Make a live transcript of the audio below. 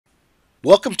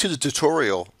Welcome to the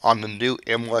tutorial on the new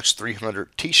MLX300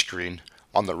 Teach Screen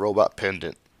on the robot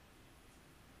Pendant.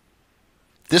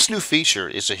 This new feature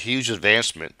is a huge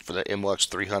advancement for the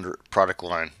MLX300 product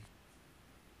line.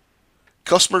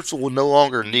 Customers will no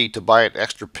longer need to buy an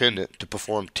extra pendant to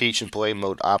perform teach and play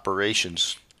mode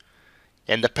operations.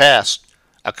 In the past,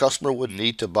 a customer would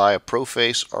need to buy a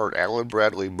Proface or an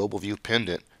Allen-Bradley MobileView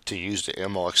pendant to use the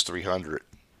MLX300.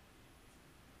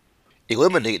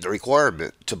 Eliminating the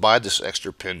requirement to buy this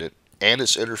extra pendant and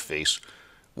its interface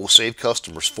will save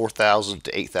customers $4,000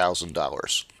 to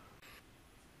 $8,000.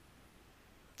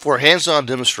 For a hands-on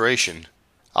demonstration,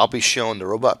 I'll be showing the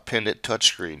robot pendant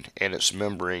touchscreen and its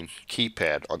membrane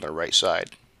keypad on the right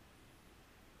side.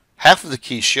 Half of the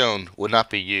keys shown will not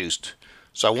be used,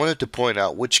 so I wanted to point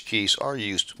out which keys are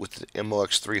used with the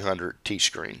MLX300 Teach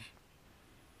Screen.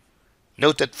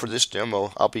 Note that for this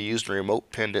demo, I'll be using the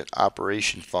remote pendant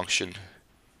operation function.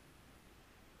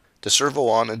 The servo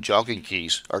on and jogging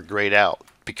keys are grayed out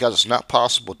because it's not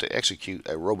possible to execute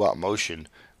a robot motion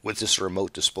with this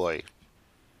remote display.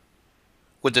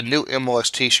 With the new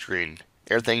MLX Teach Screen,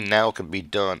 everything now can be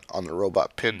done on the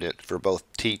robot pendant for both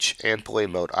teach and play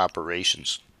mode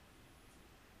operations.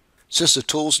 Since the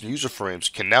tools and user frames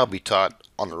can now be taught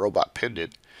on the robot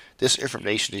pendant, this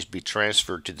information needs to be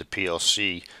transferred to the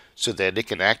PLC so that it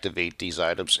can activate these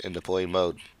items in the play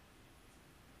mode.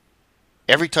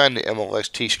 Every time the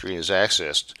MLX Teach Screen is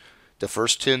accessed, the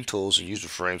first 10 tools and user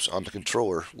frames on the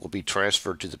controller will be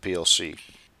transferred to the PLC.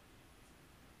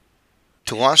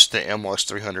 To launch the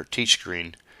MLX300 Teach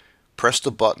Screen, press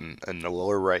the button in the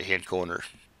lower right hand corner.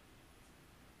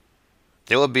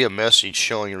 There will be a message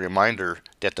showing a reminder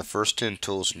that the first 10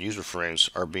 tools and user frames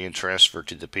are being transferred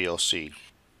to the PLC.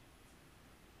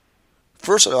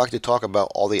 First, I'd like to talk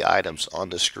about all the items on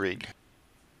the screen.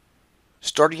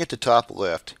 Starting at the top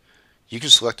left, you can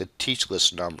select a teach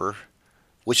list number,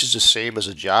 which is the same as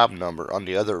a job number on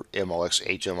the other MLX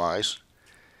HMIs.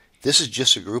 This is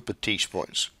just a group of teach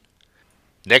points.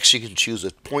 Next, you can choose a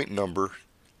point number,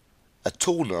 a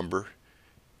tool number,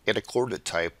 and a coordinate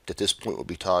type that this point will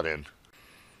be taught in.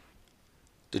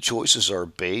 The choices are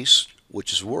base,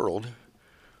 which is world,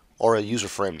 or a user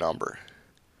frame number.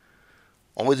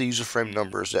 Only the user frame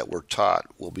numbers that were taught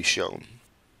will be shown.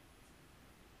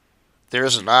 There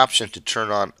is an option to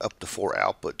turn on up to 4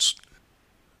 outputs.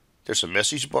 There's a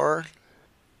message bar.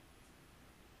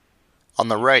 On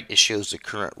the right, it shows the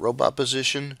current robot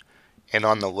position, and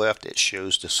on the left, it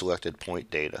shows the selected point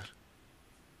data.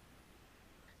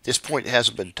 This point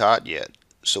hasn't been taught yet,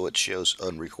 so it shows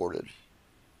unrecorded.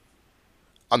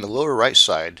 On the lower right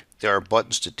side, there are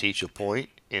buttons to teach a point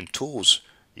and tools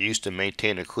used to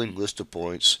maintain a clean list of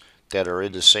points that are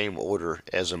in the same order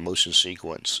as a motion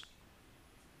sequence.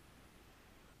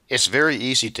 It's very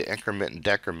easy to increment and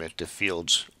decrement the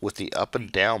fields with the up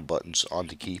and down buttons on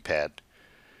the keypad.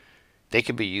 They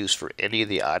can be used for any of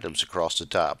the items across the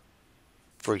top.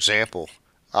 For example,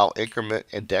 I'll increment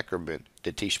and decrement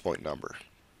the teach point number.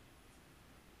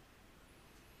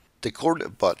 The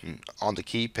coordinate button on the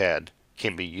keypad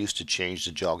can be used to change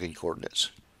the jogging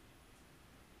coordinates.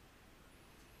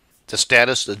 The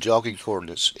status of the jogging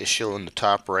coordinates is shown in the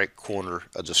top right corner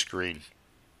of the screen.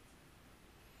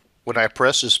 When I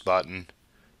press this button,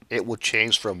 it will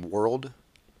change from world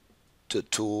to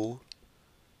tool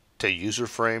to user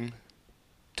frame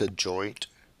to joint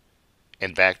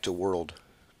and back to world.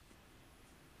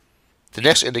 The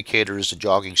next indicator is the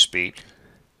jogging speed.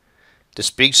 The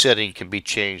speed setting can be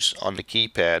changed on the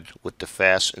keypad with the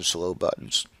fast and slow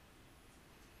buttons.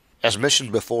 As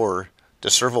mentioned before, the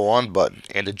servo on button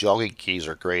and the jogging keys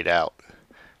are grayed out,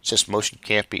 since motion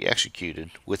can't be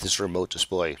executed with this remote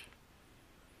display.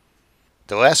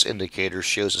 The last indicator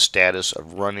shows the status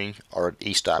of running or an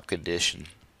e-stop condition.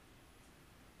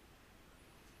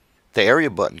 The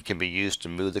area button can be used to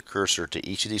move the cursor to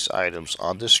each of these items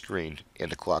on the screen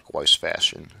in a clockwise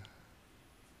fashion.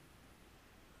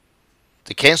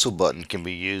 The cancel button can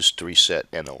be used to reset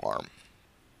an alarm.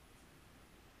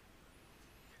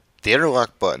 The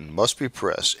interlock button must be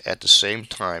pressed at the same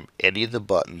time any of the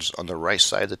buttons on the right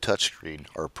side of the touchscreen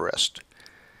are pressed.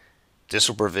 This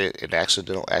will prevent an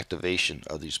accidental activation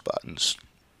of these buttons.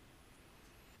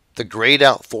 The grayed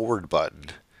out forward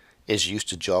button is used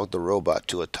to jog the robot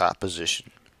to a top position.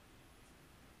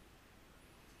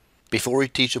 Before we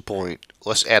teach a point,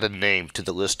 let's add a name to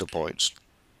the list of points.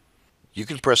 You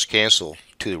can press cancel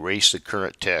to erase the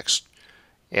current text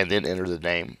and then enter the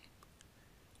name.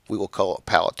 We will call it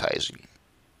palletizing.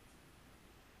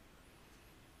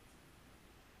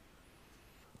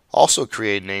 Also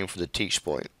create a name for the teach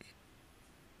point.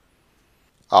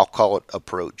 I'll call it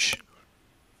approach.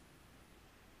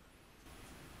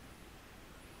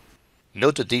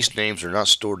 Note that these names are not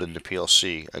stored in the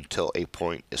PLC until a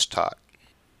point is taught.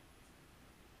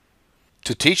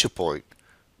 To teach a point,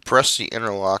 press the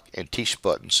interlock and teach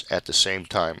buttons at the same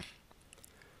time.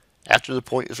 After the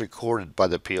point is recorded by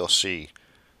the PLC,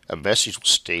 a message will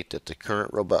state that the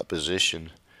current robot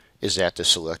position is at the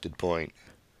selected point,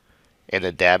 and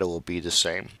the data will be the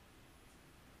same.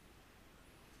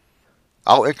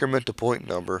 I'll increment the point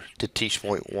number to teach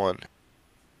point 1.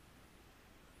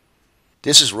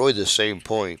 This is really the same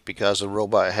point because the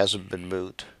robot hasn't been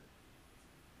moved.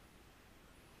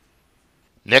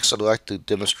 Next, I'd like to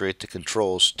demonstrate the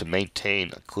controls to maintain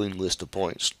a clean list of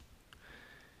points.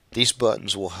 These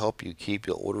buttons will help you keep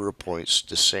your order of points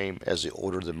the same as the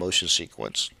order of the motion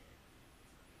sequence.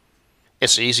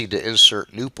 It's easy to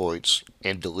insert new points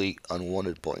and delete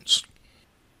unwanted points.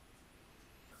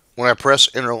 When I press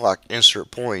interlock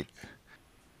insert point,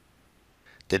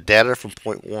 the data from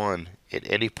point 1 at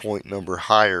any point number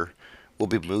higher will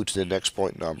be moved to the next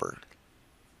point number.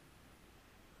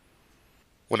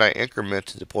 When I increment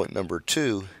to the point number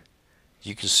 2,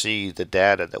 you can see the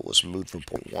data that was moved from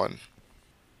point 1.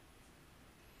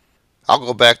 I'll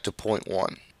go back to point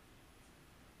 1.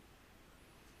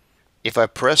 If I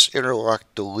press interlock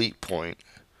delete point,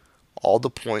 all the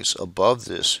points above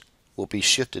this will be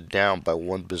shifted down by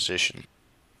 1 position.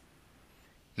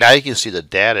 Now you can see the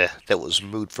data that was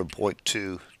moved from point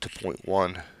 2 to point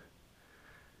 1.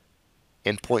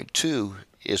 And point 2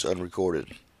 is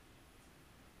unrecorded.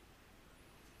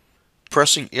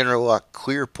 Pressing interlock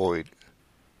clear point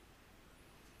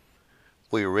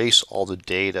will erase all the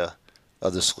data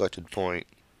of the selected point.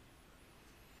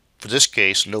 For this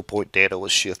case, no point data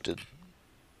was shifted.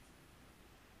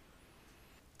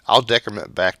 I'll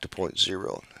decrement back to point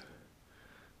 0.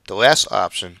 The last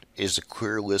option is the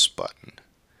clear list button.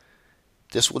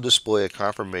 This will display a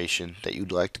confirmation that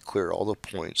you'd like to clear all the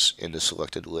points in the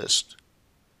selected list.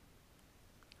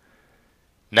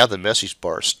 Now the message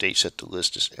bar states that the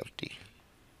list is empty.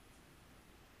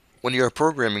 When you are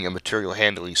programming a material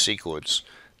handling sequence,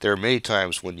 there are many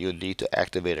times when you need to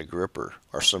activate a gripper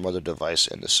or some other device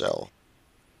in the cell.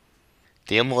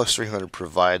 The MLX300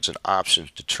 provides an option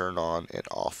to turn on and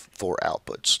off 4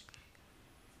 outputs.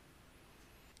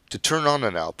 To turn on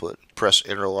an output, press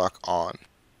interlock on.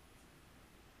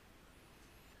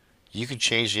 You can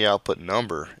change the output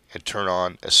number and turn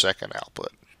on a second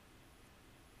output.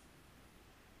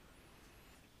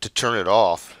 To turn it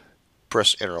off,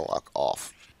 press interlock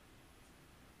off.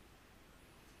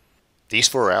 These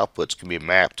 4 outputs can be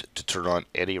mapped to turn on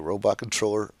any robot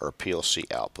controller or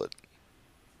PLC output.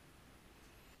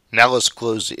 Now let's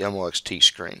close the MLX Teach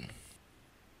Screen.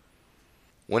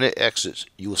 When it exits,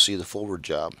 you will see the forward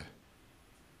job.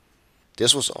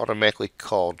 This was automatically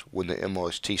called when the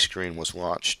MLX Teach Screen was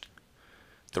launched.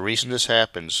 The reason this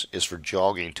happens is for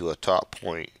jogging to a top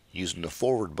point using the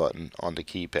forward button on the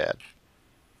keypad.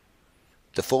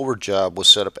 The forward job was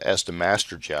set up as the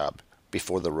master job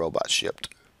before the robot shipped.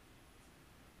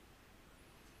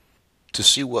 To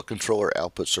see what controller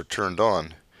outputs are turned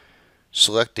on,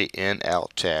 select the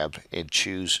In-Out tab and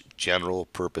choose General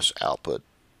Purpose Output.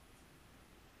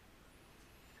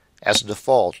 As a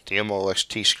default, the MLX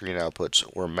Teach Screen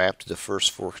outputs were mapped to the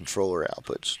first 4 controller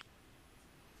outputs.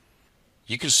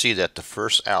 You can see that the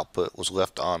first output was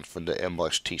left on from the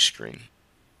MLX Teach Screen.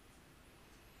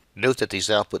 Note that these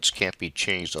outputs can't be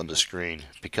changed on the screen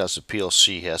because the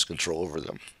PLC has control over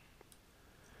them.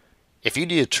 If you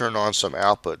need to turn on some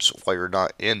outputs while you're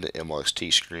not in the MLX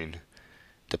Teach Screen,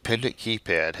 the Pendant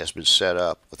keypad has been set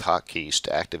up with hotkeys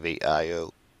to activate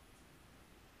I/O.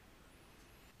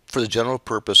 For the general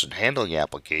purpose and handling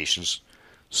applications,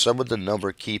 some of the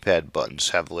number keypad buttons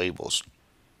have labels.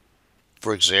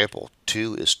 For example,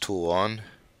 2 is tool on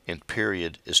and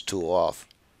period is tool off.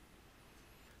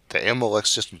 The MLX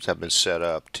systems have been set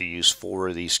up to use 4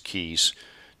 of these keys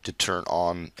to turn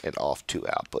on and off 2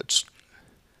 outputs.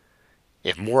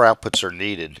 If more outputs are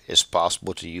needed, it's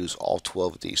possible to use all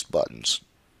 12 of these buttons.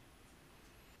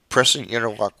 Pressing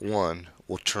interlock 1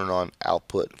 will turn on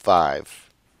output 5,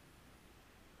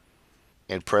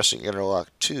 and pressing interlock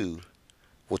 2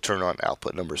 will turn on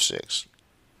output number 6.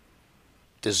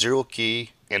 The 0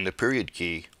 key and the period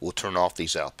key will turn off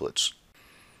these outputs.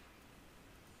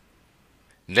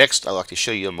 Next, I'd like to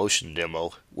show you a motion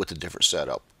demo with a different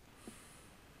setup.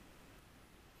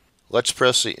 Let's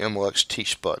press the MLX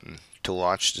Teach button to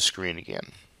launch the screen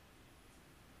again.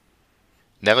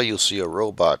 Now you'll see a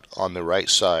robot on the right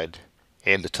side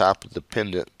and the top of the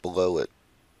pendant below it.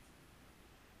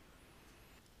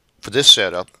 For this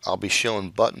setup, I'll be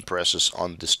showing button presses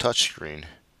on this touch screen,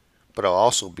 but I'll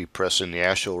also be pressing the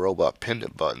actual robot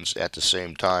pendant buttons at the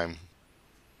same time.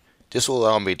 This will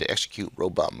allow me to execute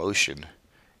robot motion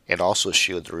and also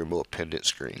show the remote pendant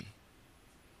screen.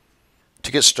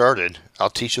 To get started, I'll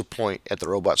teach a point at the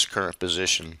robot's current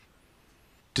position.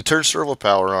 To turn servo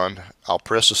power on, I'll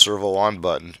press the servo on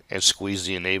button and squeeze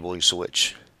the enabling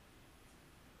switch.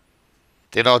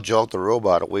 Then I'll jog the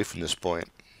robot away from this point.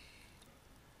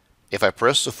 If I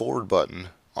press the forward button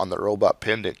on the robot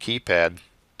pendant keypad,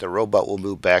 the robot will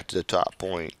move back to the top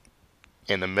point,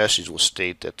 and the message will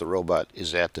state that the robot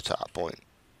is at the top point.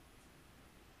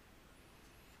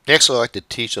 Next, I'd like to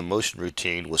teach a motion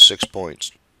routine with 6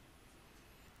 points.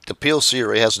 The PLC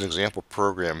already has an example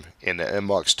program in the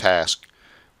MLX task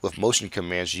with motion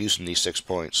commands using these 6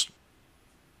 points.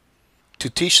 To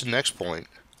teach the next point,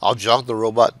 I'll jog the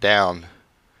robot down,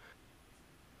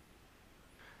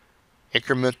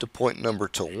 increment the point number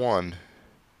to 1,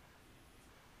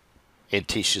 and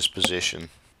teach this position.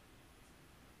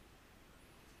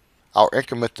 I'll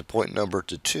increment the point number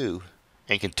to 2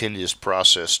 and continue this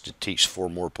process to teach 4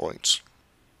 more points.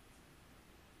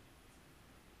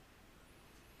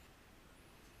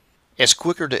 It's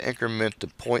quicker to increment the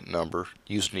point number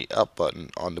using the up button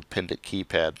on the pendant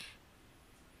keypad.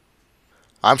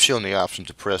 I'm showing the option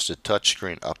to press the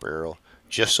touchscreen up arrow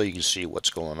just so you can see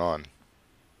what's going on.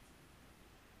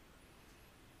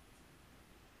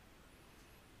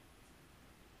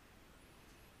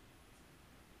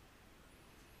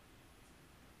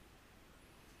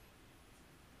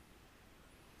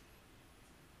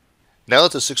 Now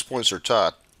that the 6 points are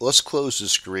taught, let's close the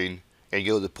screen and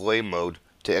go to play mode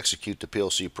to execute the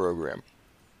PLC program.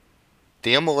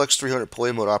 The MLX300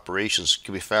 play mode operations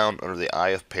can be found under the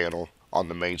IF panel on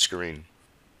the main screen.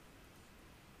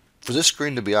 For this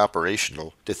screen to be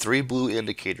operational, the 3 blue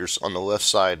indicators on the left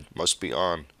side must be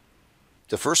on.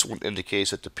 The first one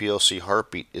indicates that the PLC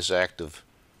heartbeat is active.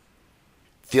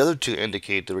 The other 2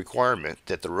 indicate the requirement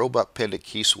that the robot pendant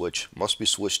key switch must be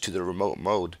switched to the remote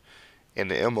mode, and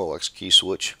the MLX key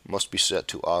switch must be set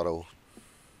to auto.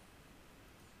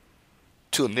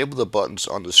 To enable the buttons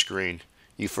on the screen,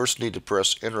 you first need to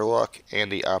press interlock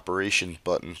and the operation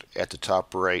button at the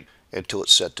top right until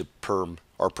it's set to perm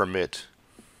or permit.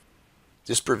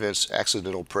 This prevents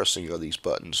accidental pressing of these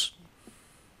buttons.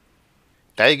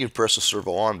 Now you can press the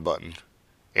servo on button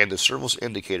and the servo's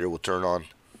indicator will turn on.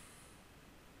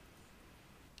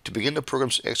 To begin the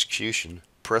program's execution,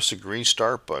 press the green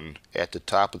start button at the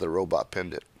top of the robot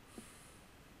pendant.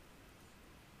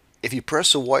 If you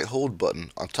press the white hold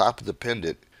button on top of the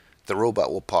pendant, the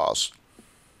robot will pause.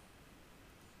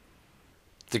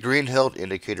 The green held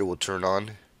indicator will turn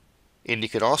on, and you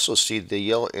can also see the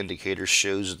yellow indicator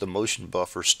shows that the motion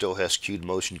buffer still has queued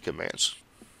motion commands.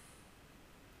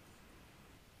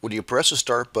 When you press the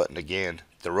start button again,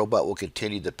 the robot will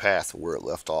continue the path where it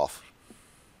left off.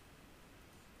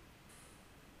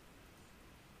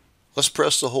 Let's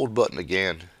press the hold button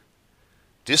again.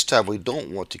 This time we don't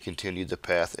want to continue the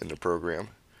path in the program.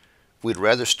 We'd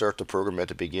rather start the program at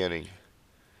the beginning.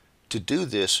 To do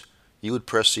this, you would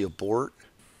press the abort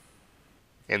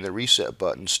and the reset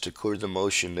buttons to clear the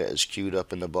motion that is queued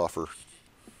up in the buffer.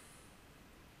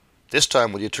 This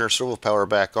time when you turn servo power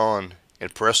back on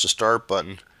and press the start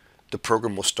button, the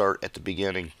program will start at the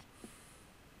beginning.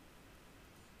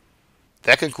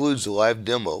 That concludes the live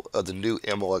demo of the new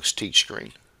MLX Teach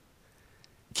Screen.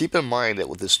 Keep in mind that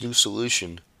with this new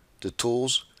solution, the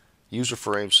tools, user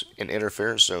frames, and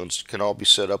interference zones can all be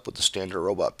set up with the standard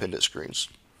robot pendant screens.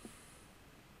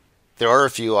 There are a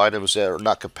few items that are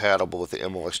not compatible with the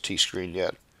MLX Teach Screen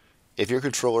yet. If your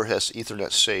controller has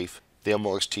Ethernet safe, the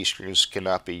MLX Teach Screens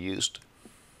cannot be used.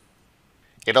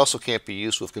 It also can't be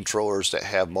used with controllers that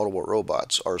have multiple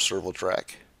robots or a servo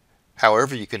track.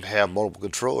 However, you can have multiple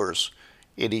controllers,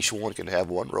 and each one can have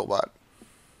one robot.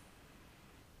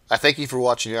 I thank you for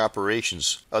watching the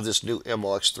operations of this new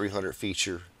MLX300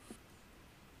 feature.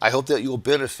 I hope that you will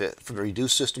benefit from the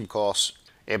reduced system costs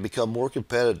and become more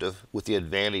competitive with the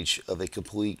advantage of a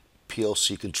complete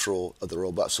PLC control of the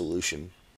robot solution.